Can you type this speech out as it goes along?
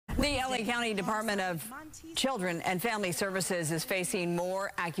The LA County Department of Children and Family Services is facing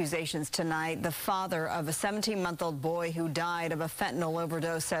more accusations tonight. The father of a 17-month-old boy who died of a fentanyl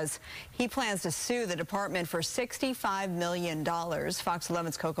overdose says he plans to sue the department for $65 million. Fox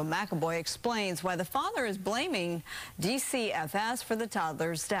 11's Coco McAvoy explains why the father is blaming DCFS for the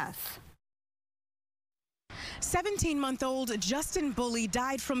toddler's death. 17-month-old Justin Bulley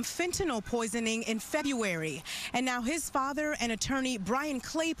died from fentanyl poisoning in February, and now his father and attorney Brian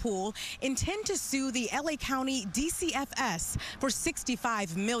Claypool intend to sue the LA County DCFS for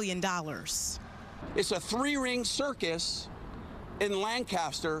 $65 million. It's a three-ring circus in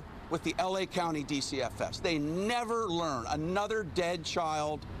Lancaster with the LA County DCFS. They never learn. Another dead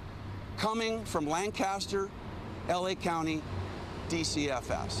child coming from Lancaster, LA County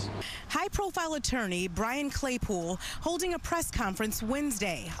DCFS. High-profile attorney Brian Claypool holding a press conference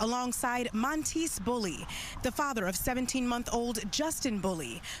Wednesday alongside Monteith Bulley, the father of 17-month-old Justin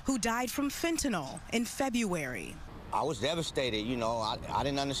Bulley, who died from fentanyl in February. I was devastated, you know, I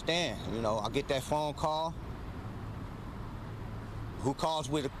didn't understand. You know, I get that phone call. Who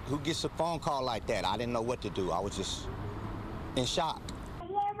gets a phone call like that? I didn't know what to do. I was just in shock.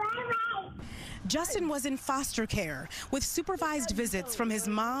 Justin was in foster care with supervised visits from his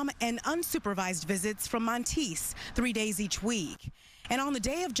mom and unsupervised visits from Monteith 3 days each week. And on the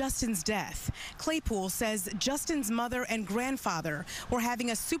day of Justin's death, Claypool says Justin's mother and grandfather were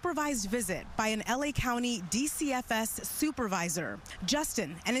having a supervised visit by an LA County DCFS supervisor.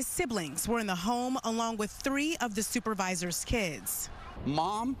 Justin and his siblings were in the home along with 3 of the supervisor's kids.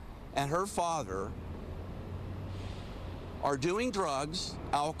 Mom and her father are doing drugs,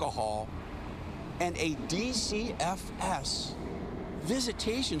 alcohol, and a DCFS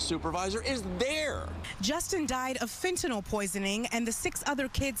visitation supervisor is there. Justin died of fentanyl poisoning, and the 6 other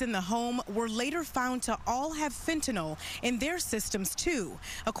kids in the home were later found to all have fentanyl in their systems too,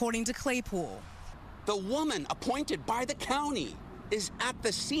 according to Claypool. The woman appointed by the county is at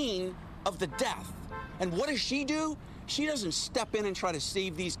the scene of the death. And what does she do? She doesn't step in and try to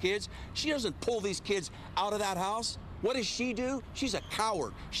save these kids. She doesn't pull these kids out of that house. What does she do? She's a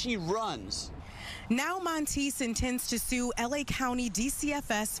coward. She runs. Now Monteith intends to sue LA County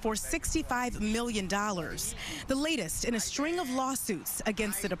DCFS for $65 million, the latest in a string of lawsuits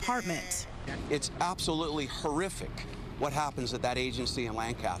against the department. It's absolutely horrific what happens at that agency in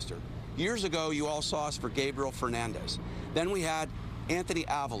Lancaster. Years ago, you all saw us for Gabriel Fernandez. Then we had Anthony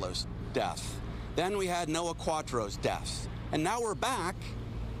Avila's death. Then we had Noah Quattro's death. And now we're back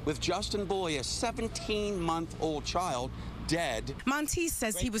with Justin Bulley, a 17-month-old child, dead. Monteith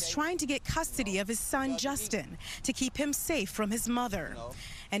says he was trying to get custody of his son, Justin, to keep him safe from his mother.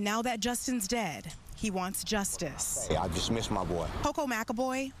 And now that Justin's dead, he wants justice. Hey, I just miss my boy. Coco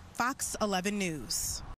McAvoy, Fox 11 News.